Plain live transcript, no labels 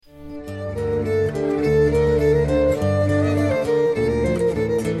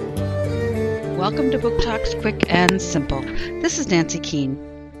Welcome to Book Talks Quick and Simple. This is Nancy Keene.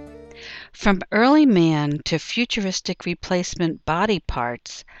 From early man to futuristic replacement body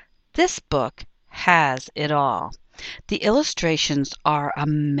parts, this book has it all. The illustrations are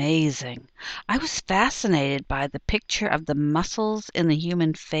amazing. I was fascinated by the picture of the muscles in the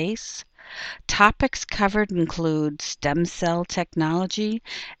human face. Topics covered include stem cell technology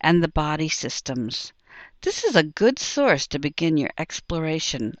and the body systems. This is a good source to begin your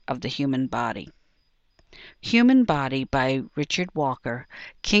exploration of the human body. Human Body by Richard Walker,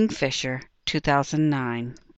 Kingfisher, 2009.